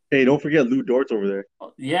 Hey, don't forget Lou Dort's over there.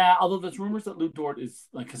 Yeah, although there's rumors that Lou Dort is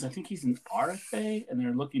because I think he's an RFA and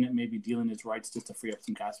they're looking at maybe dealing his rights just to free up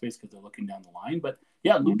some cap space because they're looking down the line. But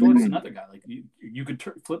yeah, Lou Dort is another guy. Like you could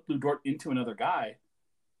flip Lou Dort into another guy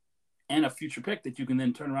and a future pick that you can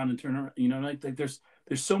then turn around and turn around. Like there's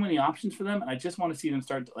so many options for them, and I just want to see them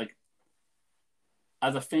start to,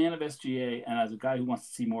 as a fan of SGA and as a guy who wants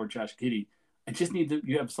to see more Josh Giddey, I just need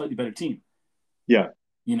you have a slightly better team. Yeah.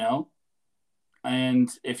 And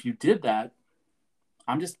if you did that,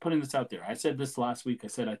 I'm just putting this out there. I said this last week. I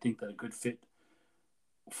said I think that a good fit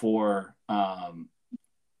for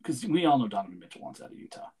because we all know Donovan Mitchell wants out of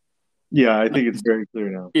Utah. Yeah, I think it's very clear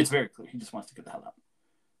now. It's very clear. He just wants to get the hell out.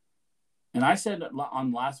 And I said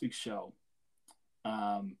on last week's show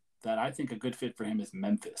that I think a good fit for him is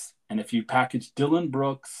Memphis. And if you package Dylan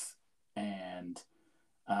Brooks and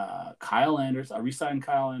Kyle Anderson, I re-signed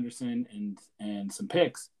Kyle Anderson and some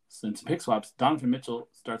picks. Since pick swaps, Donovan Mitchell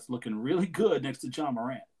starts looking really good next to John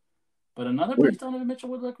Morant. But another place Donovan Mitchell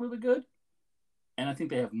would look really good, and I think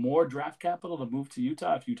they have more draft capital to move to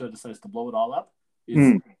Utah if Utah decides to blow it all up,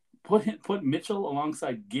 is put Mitchell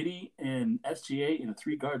alongside Giddey and SGA in a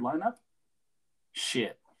 3-guard lineup.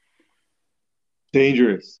 Shit.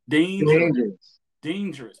 Dangerous. Because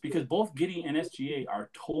both Giddey and SGA are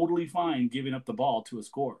totally fine giving up the ball to a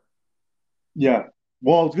scorer. Yeah.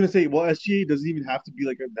 Well, I was gonna say, well, SGA doesn't even have to be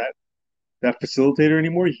like that facilitator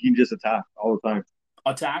anymore. He can just attack all the time.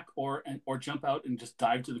 Attack or jump out and just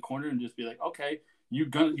dive to the corner and just be like, okay, you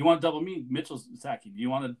want to double me? Mitchell's attacking. You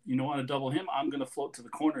want to double him? I'm gonna float to the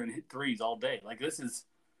corner and hit threes all day. Like this is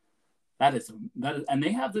that is, and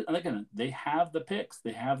they have the again, they have the picks,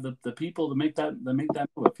 they have the people to make that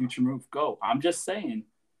move, a future move. Go. I'm just saying,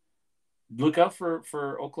 look out for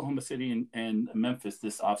Oklahoma City and Memphis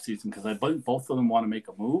this offseason because I believe both of them want to make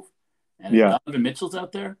a move. And if Yeah. Donovan Mitchell's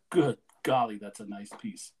out there, good golly, that's a nice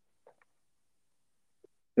piece.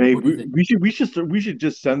 Hey, What do you think? we should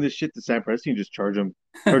just send this shit to San Presti and just charge him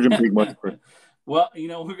big money for it. Well,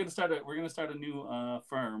 we're gonna start a new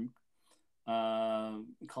firm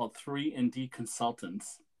called 3 and D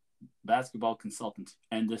Consultants, basketball consultants,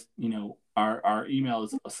 and just our email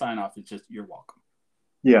is a sign off. It's just you're welcome.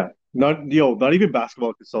 Yeah, not even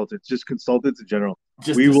basketball consultants, just consultants in general.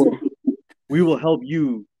 Just We to will we will help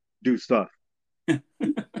you do stuff.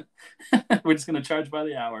 we're just gonna charge by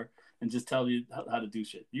the hour and just tell you how to do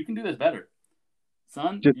shit. You can do this better,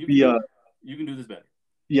 son. Just be You can do this better.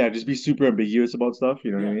 yeah, just be super ambiguous about stuff.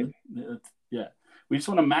 You know what I Yeah, mean? yeah. We just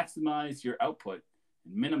want to maximize your output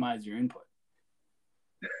and minimize your input.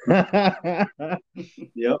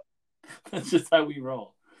 Yep. That's just how we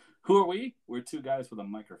roll. Who are we? We're two guys with a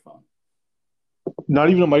microphone. Not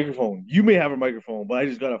even a microphone. You may have a microphone, but I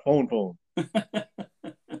just got a phone.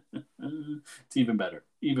 It's even better.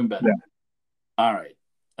 Even better. Yeah. All right.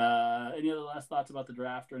 Any other last thoughts about the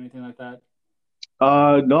draft or anything like that?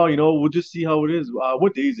 No, we'll just see how it is.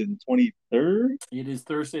 What day is it? 23rd? It is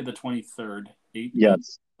Thursday the 23rd. I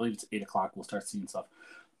Yes. believe it's 8 o'clock. We'll start seeing stuff.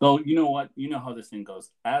 Though you know what? You know how this thing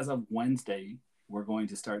goes. As of Wednesday, we're going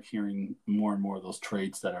to start hearing more and more of those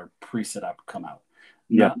trades that are pre-set up come out.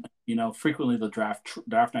 Yeah. Frequently the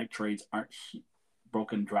draft night trades aren't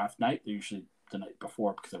broken draft night. They're usually the night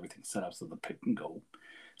before because everything's set up so the pick can go.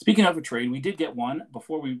 Speaking of a trade, we did get one.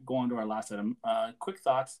 Before we go on to our last item, quick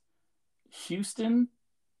thoughts. Houston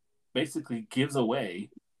basically gives away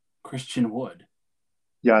Christian Wood.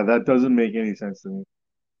 Yeah, that doesn't make any sense to me.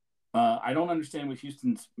 I don't understand what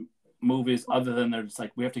Houston's move is other than they're just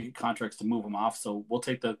like, we have to get contracts to move him off. So we'll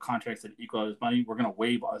take the contracts that equal out his money. We're going to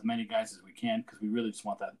waive as many guys as we can because we really just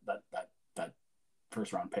want that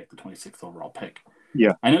first round pick, the 26th overall pick.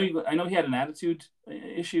 Yeah. I know he had an attitude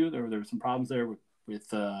issue. There were some problems there with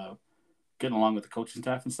getting along with the coaching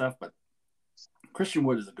staff and stuff, but Christian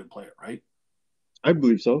Wood is a good player, right? I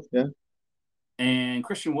believe so. Yeah. And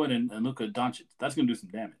Christian Wood and Luka Doncic, that's going to do some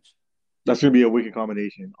damage. That's going to be a wicked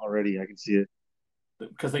combination already. I can see it.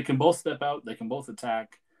 Because they can both step out, they can both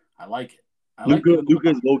attack. I like it.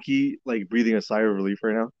 Luka's low key like breathing a sigh of relief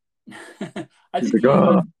right now. I think at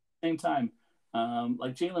the same time,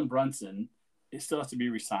 like Jalen Brunson, it still has to be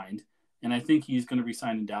re-signed, and I think he's going to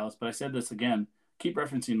re-sign in Dallas. But I said this again, keep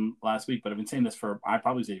referencing last week, but I've been saying this I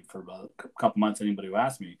probably say for about a couple months. Anybody who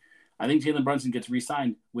asked me, I think Jalen Brunson gets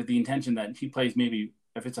re-signed with the intention that he plays maybe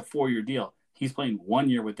if it's a 4-year deal, he's playing 1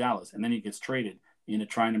 year with Dallas, and then he gets traded into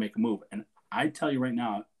trying to make a move. And I tell you right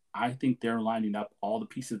now, I think they're lining up all the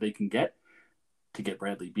pieces they can get to get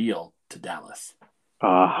Bradley Beal to Dallas.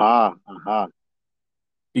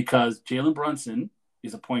 Because Jalen Brunson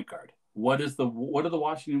is a point guard. What do the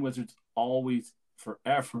Washington Wizards always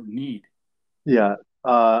forever need? Yeah.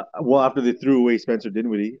 Well, after they threw away Spencer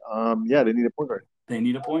Dinwiddie, yeah, they need a point guard. They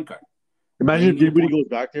need a point guard. Imagine if Dinwiddie goes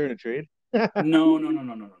back there in a trade. No.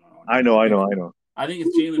 I know. I think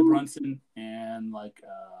it's Jalen Brunson and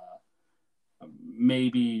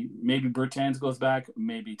maybe Bertans goes back,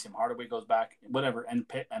 maybe Tim Hardaway goes back, whatever, and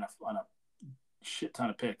a shit ton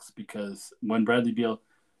of picks because when Bradley Beal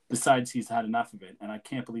decides he's had enough of it, and I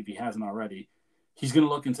can't believe he hasn't already, he's going to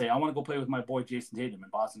look and say, I want to go play with my boy Jason Tatum,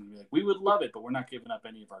 and Boston will be like, we would love it, but we're not giving up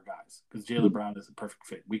any of our guys because Jaylen Brown is a perfect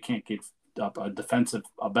fit. We can't give up a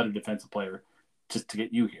better defensive player just to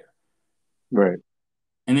get you here. Right.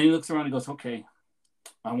 And then he looks around and goes, okay,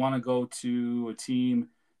 I want to go to a team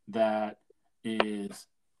that is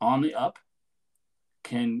on the up,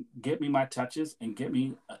 can get me my touches and get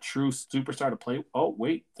me a true superstar to play. Oh,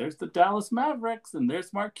 wait, there's the Dallas Mavericks and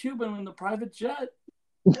there's Mark Cuban in the private jet.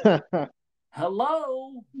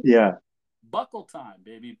 Hello. Yeah. Buckle time,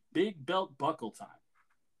 baby. Big belt buckle time.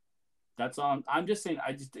 That's on. I'm just saying,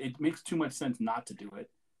 it makes too much sense not to do it.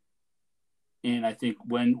 And I think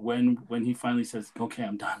when he finally says, okay,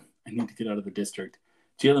 I'm done, I need to get out of the district,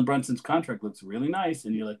 Jalen Brunson's contract looks really nice.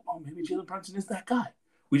 And you're like, oh, maybe Jalen Brunson is that guy.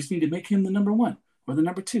 We just need to make him the number 1 or the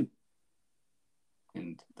number 2.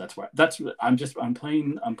 And I'm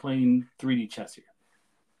playing 3D chess here.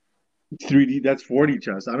 3D, that's 4D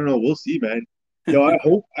chess. I don't know. We'll see, man. Yo,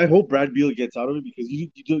 I hope Brad Beal gets out of it because you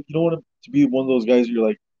don't want him to be one of those guys where you're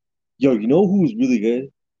like, yo, you know who's really good?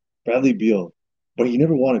 Bradley Beal, but he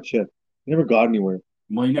never won a chip. He never got anywhere.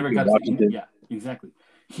 Well, he Like never in got to. Washington. Yeah, exactly.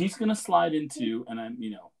 He's gonna slide into, and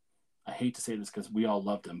I hate to say this because we all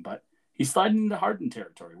loved him, but he's sliding into Harden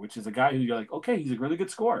territory, which is a guy who you're like, okay, he's a really good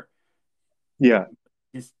scorer. Yeah,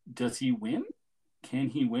 Does he win? Can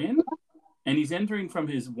he win? And he's entering from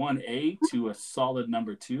his 1A to a solid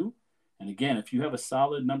number two. And again, if you have a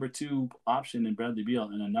solid number two option in Bradley Beal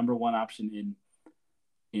and a number one option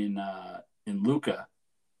in Luka,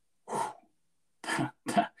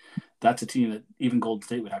 that's a team that even Golden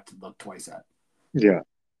State would have to look twice at. yeah.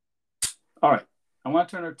 All right, I want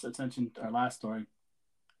to turn our attention to our last story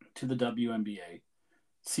to the WNBA.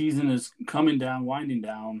 Season is coming down, winding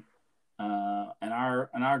down, and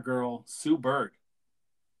our girl Sue Bird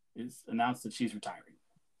is announced that she's retiring.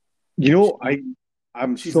 You know, She,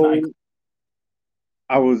 I'm she's an icon.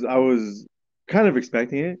 so I was kind of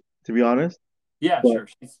expecting it, to be honest. Yeah, But sure.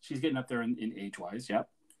 She's getting up there in age wise. Yep.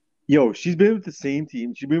 yo, she's been with the same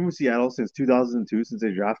team. She's been with Seattle since 2002, since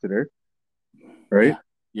they drafted her, right?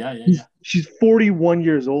 Yeah. Yeah. Yeah. She's Yeah. she's 41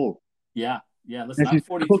 years old, Yeah. Yeah. Listen, and I'm she's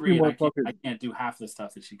cooking 43 and I motherfuckers. can't do half the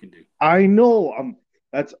stuff that she can do. I know.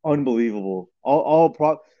 That's unbelievable. All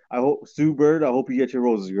prop. I hope Sue Bird. I hope you get your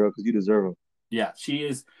roses, girl, because you deserve them. Yeah, she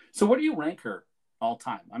is. So where do you rank her all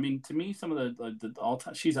time? I mean, to me, some of the all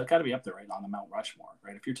time, she's got to be up there right on the Mount Rushmore,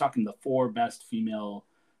 right? If you're talking the four best female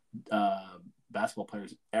uh, basketball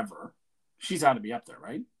players ever, she's got to be up there,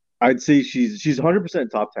 right? I'd say she's 100%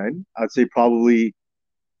 top 10. I'd say probably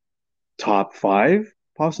top five,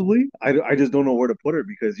 possibly. I just don't know where to put her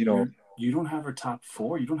because You don't have her top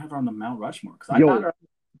four. You don't have her on the Mount Rushmore because I got yo, her. you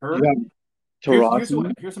Her have here's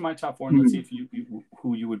Taurasi. here's my top four, and let's see if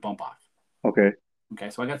who you would bump off. Okay. Okay,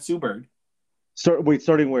 so I got Sue Bird.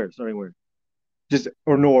 Starting where? Starting where? Just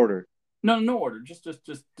or no order. No, no order. Just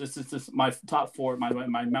this is just my top four. My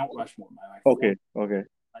Mount Rushmore. My four. Okay. Okay.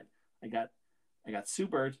 I, I got Sue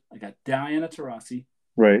Bird. I got Diana Taurasi.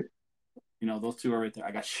 Right. Those two are right there.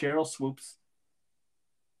 I got Cheryl Swoops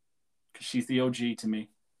because she's the OG to me.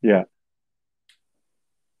 Yeah.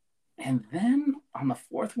 And then on the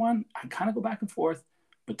fourth one, I kind of go back and forth,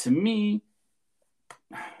 but to me,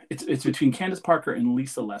 it's between Candace Parker and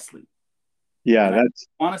Lisa Leslie. Yeah. And I That's.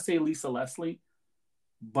 want to say Lisa Leslie,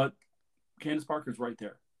 but Candace Parker's right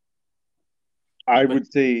there. I But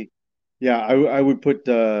would say. Yeah. I would put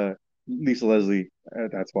Lisa Leslie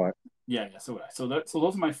at that spot. yeah, yeah. So would I. So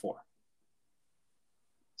those are my four.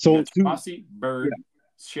 You So got Sue. Rossi, Bird,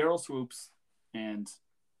 Cheryl Swoops, and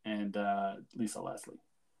Lisa Leslie.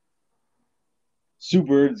 Sue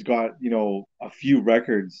Bird's got, a few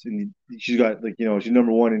records and she's got like, she's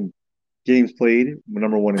number one in games played,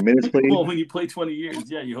 number one in minutes played. Well, when you play 20 years,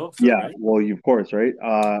 yeah, you hope so, Yeah, right? well, of course, right?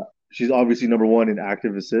 She's obviously number one in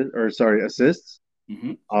assists.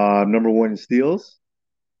 Mm-hmm. Number one in steals.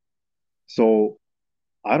 So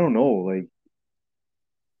I don't know, like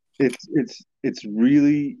it's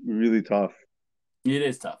really, really tough. It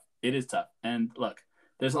is tough. It is tough. And look,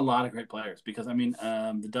 there's a lot of great players because the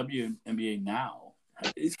WNBA now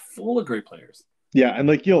is full of great players. Yeah, and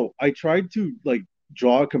like I tried to like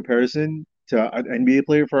draw a comparison to an NBA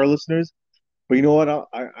player for our listeners. But you know what?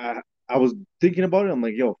 I was thinking about it. I'm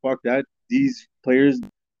like, yo, fuck that. These players,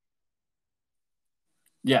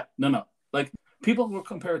 Yeah, no, no. Like people will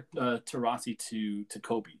compare Taurasi to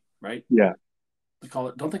Kobe, right? yeah,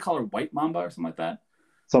 Don't they call her White Mamba or something like that?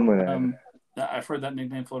 something like that. Um, I've heard that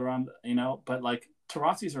nickname float around, but like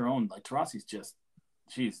Taurasi's her own. Like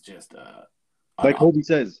she's just Like Kobe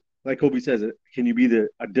says, can you be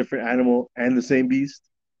a different animal and the same beast?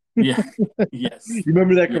 yeah, You yes,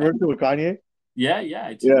 remember that yeah, commercial with Kanye? yeah, yeah.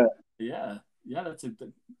 I do. Yeah. Yeah, yeah.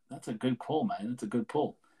 That's a good pull, man. That's a good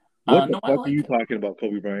pull. What the No, I fuck are like you it. talking about,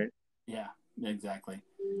 Kobe Bryant? Yeah, exactly.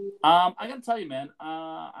 I gotta tell you, man.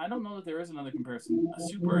 I don't know that there is another comparison.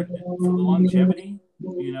 Super for the longevity,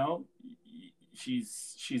 you know,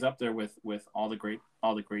 she's up there with all the great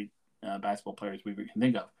basketball players we can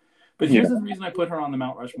think of. But Yeah, here's the reason I put her on the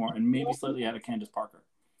Mount Rushmore and maybe slightly ahead of Candace Parker.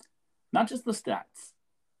 Not just the stats,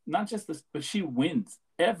 not just this, but she wins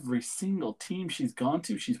every single team she's gone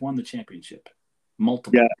to. She's won the championship, yeah,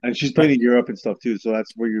 multiple. and she's playing Right? in Europe and stuff too. So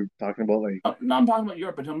that's where you're talking about, like, No, I'm talking about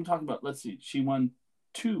Europe, but I'm talking about. Let's see, she won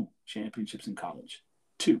two championships in college.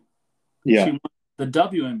 Two. yeah, She won the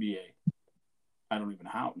WNBA. I don't even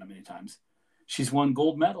know how many times. She's won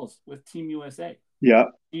gold medals with Team USA. yeah,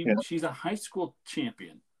 yeah, She's a high school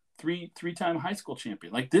champion, three-time high school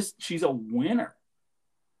champion. Like this, she's a winner.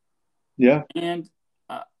 yeah, And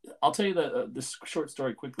I'll tell you this short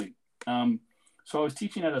story quickly. So I was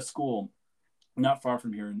teaching at a school not far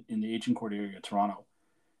from here in the Agincourt area, Toronto,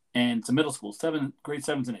 and it's a middle school, grade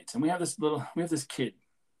sevens and eights, and we have this kid,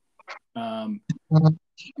 a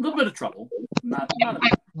little bit of trouble, not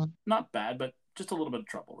bad, but just a little bit of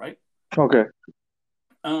trouble, right? Okay.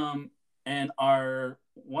 And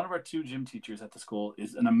one of our two gym teachers at the school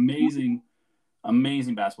is an amazing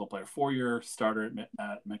basketball player, 4-year starter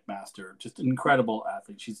at McMaster, just an incredible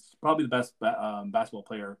athlete. She's probably the best basketball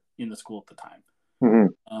player in the school at the time.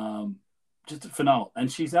 Mm-hmm. Just phenomenal.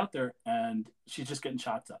 And she's out there and she's just getting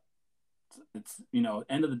shots up. It's,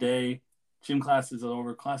 end of the day, gym class is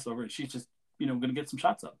over, and she's just, going to get some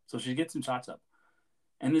shots up. So she gets some shots up.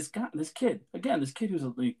 And this kid who's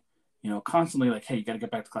like, constantly like, hey, you got to get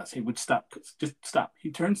back to class. Hey, would you stop? Just stop. He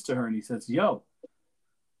turns to her and he says, yo,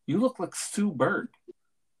 you look like Sue Bird.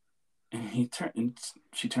 And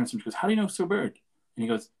she turns to him and goes, how do you know Sue Bird? And he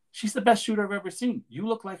goes, she's the best shooter I've ever seen. You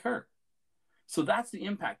look like her. So that's the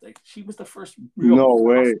impact. Like, she was the first real. No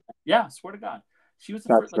way. Yeah, swear to God. She was the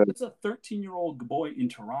first. Like, it's a 13-year-old boy in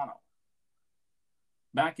Toronto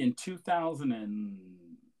back in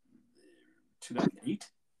 2008.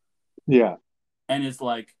 Yeah. And it's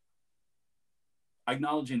like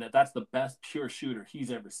acknowledging that that's the best pure shooter he's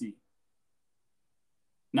ever seen.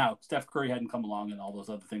 Now, Steph Curry hadn't come along and all those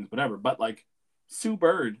other things, whatever. But, like, Sue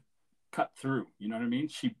Bird cut through. You know what I mean?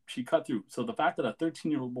 She cut through. So the fact that a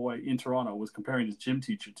 13-year-old boy in Toronto was comparing his gym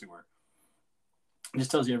teacher to her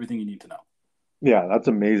just tells you everything you need to know. Yeah, that's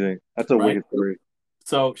amazing. That's a wicked story.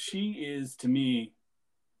 So she is, to me,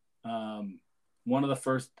 one of the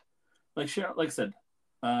first, like Cheryl, like I said,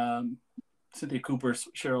 Cynthia Cooper,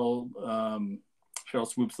 Cheryl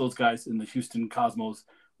Swoops, those guys in the Houston Cosmos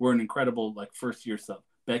were an incredible, like, first-year stuff.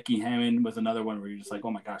 Becky Hammon was another one where you're just like,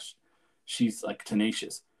 oh my gosh, she's like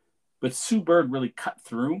tenacious. But Sue Bird really cut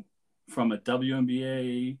through from a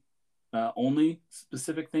WNBA only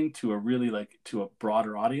specific thing to a really, like, to a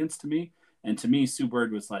broader audience to me. And to me, Sue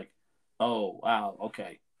Bird was like, oh wow,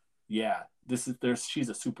 okay, yeah, she's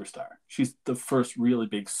a superstar. She's the first really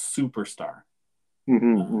big superstar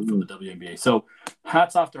from the WNBA. So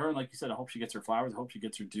hats off to her. And like you said, I hope she gets her flowers. I hope she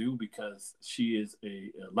gets her due because she is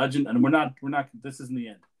a legend. And we're not. This isn't the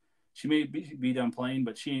end. She may be done playing,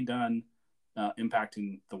 but she ain't done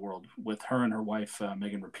impacting the world. With her and her wife,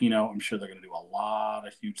 Megan Rapinoe, I'm sure they're going to do a lot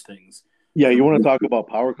of huge things. Yeah, you want to talk about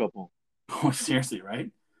power couple? Oh, seriously, right?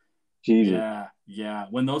 Jesus. Yeah.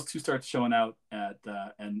 When those two start showing out at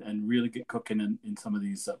and really get cooking in some of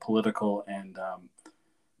these political and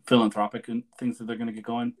philanthropic and things that they're going to get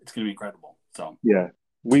going, it's going to be incredible. So yeah,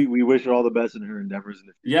 we wish her all the best in her endeavors in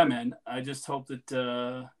the future. Yeah, man. I just hope that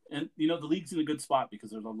and the league's in a good spot because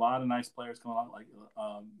there's a lot of nice players coming on. Like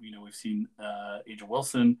we've seen Angel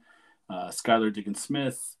Wilson, Skylar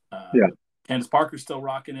Diggins-Smith, Candace Parker's still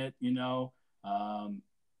rocking it.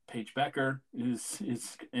 Paige Becker is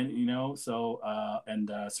and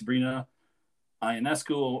Sabrina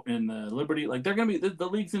Ionescu in the Liberty. Like, they're gonna be the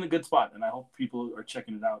league's in a good spot, and I hope people are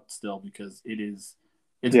checking it out still because it's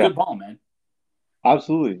good ball, man.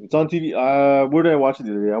 Absolutely, it's on TV. Where did I watch it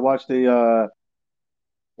the other day? I watched a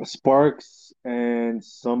Sparks and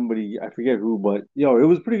somebody, I forget who, but it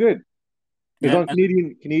was pretty good. It's on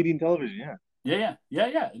Canadian television. Yeah.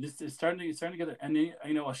 It's starting to get there. And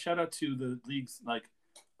a shout out to the leagues. Like,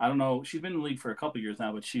 I don't know, she's been in the league for a couple of years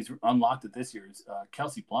now, but she's unlocked it this year. Is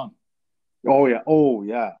Kelsey Plum. Oh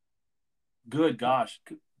yeah. Good gosh,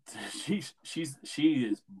 she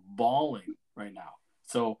is balling right now.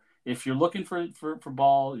 So if you're looking for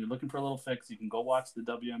ball, you're looking for a little fix, you can go watch the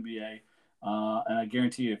WNBA. And I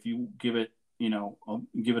guarantee you, if you give it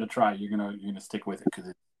a try, you're gonna stick with it because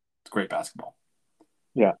it's great basketball.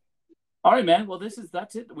 Yeah. All right, man. Well, that's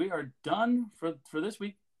it. We are done for this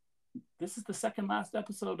week. This is the second last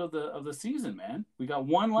episode of the season, man. We got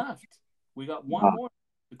one left. We got one more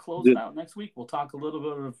to close it out. Next week, we'll talk a little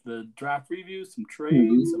bit of the draft preview, some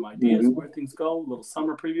trades, some ideas, where things go, a little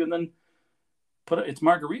summer preview, and then it's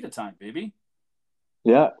margarita time, baby.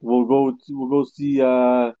 Yeah, we'll go see.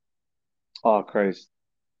 Christ,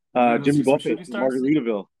 Jimmy Buffett,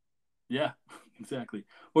 Margaritaville. Yeah, exactly.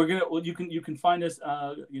 You can find us,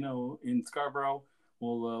 in Scarborough.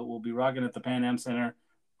 We'll be rocking at the Pan Am Center,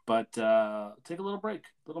 but take a little break,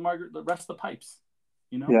 rest the pipes.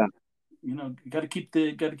 Yeah. You got to keep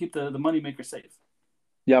the moneymaker safe.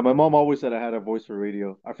 Yeah, my mom always said I had a face for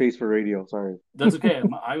radio. Sorry. That's okay.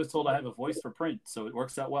 I was told I have a voice for print, so it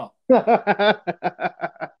works out well. On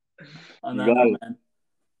that note, man,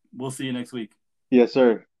 we'll see you next week. Yes,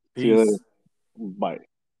 sir. Peace. See you later. Bye.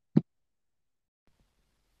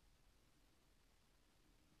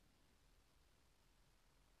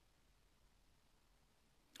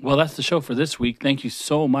 Well, that's the show for this week. Thank you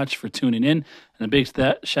so much for tuning in. And a big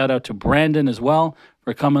shout out to Brandon as well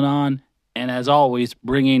for coming on. And as always,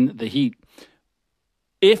 bringing the heat.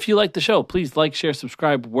 If you like the show, please like, share,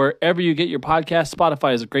 subscribe wherever you get your podcast.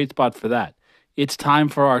 Spotify is a great spot for that. It's time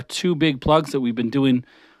for our two big plugs that we've been doing,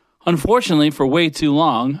 unfortunately, for way too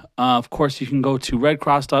long. Of course, you can go to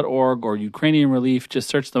redcross.org or Ukrainian Relief. Just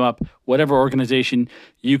search them up. Whatever organization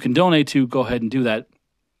you can donate to, go ahead and do that.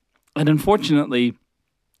 And unfortunately,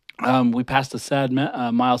 we passed a sad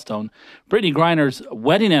milestone. Brittany Griner's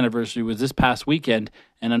wedding anniversary was this past weekend,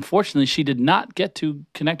 and unfortunately, she did not get to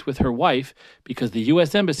connect with her wife because the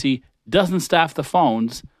U.S. Embassy doesn't staff the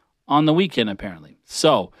phones on the weekend, apparently.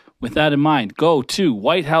 So, with that in mind, go to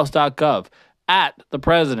whitehouse.gov, at the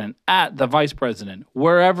president, at the vice president,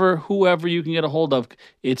 whoever you can get a hold of.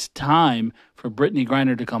 It's time for Brittany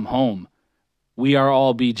Griner to come home. We are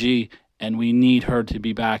all BG, and we need her to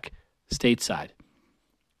be back stateside.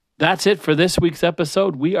 That's it for this week's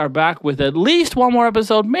episode. We are back with at least one more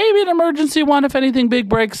episode, maybe an emergency one if anything big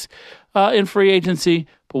breaks in free agency.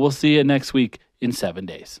 But we'll see you next week in 7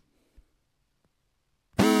 days.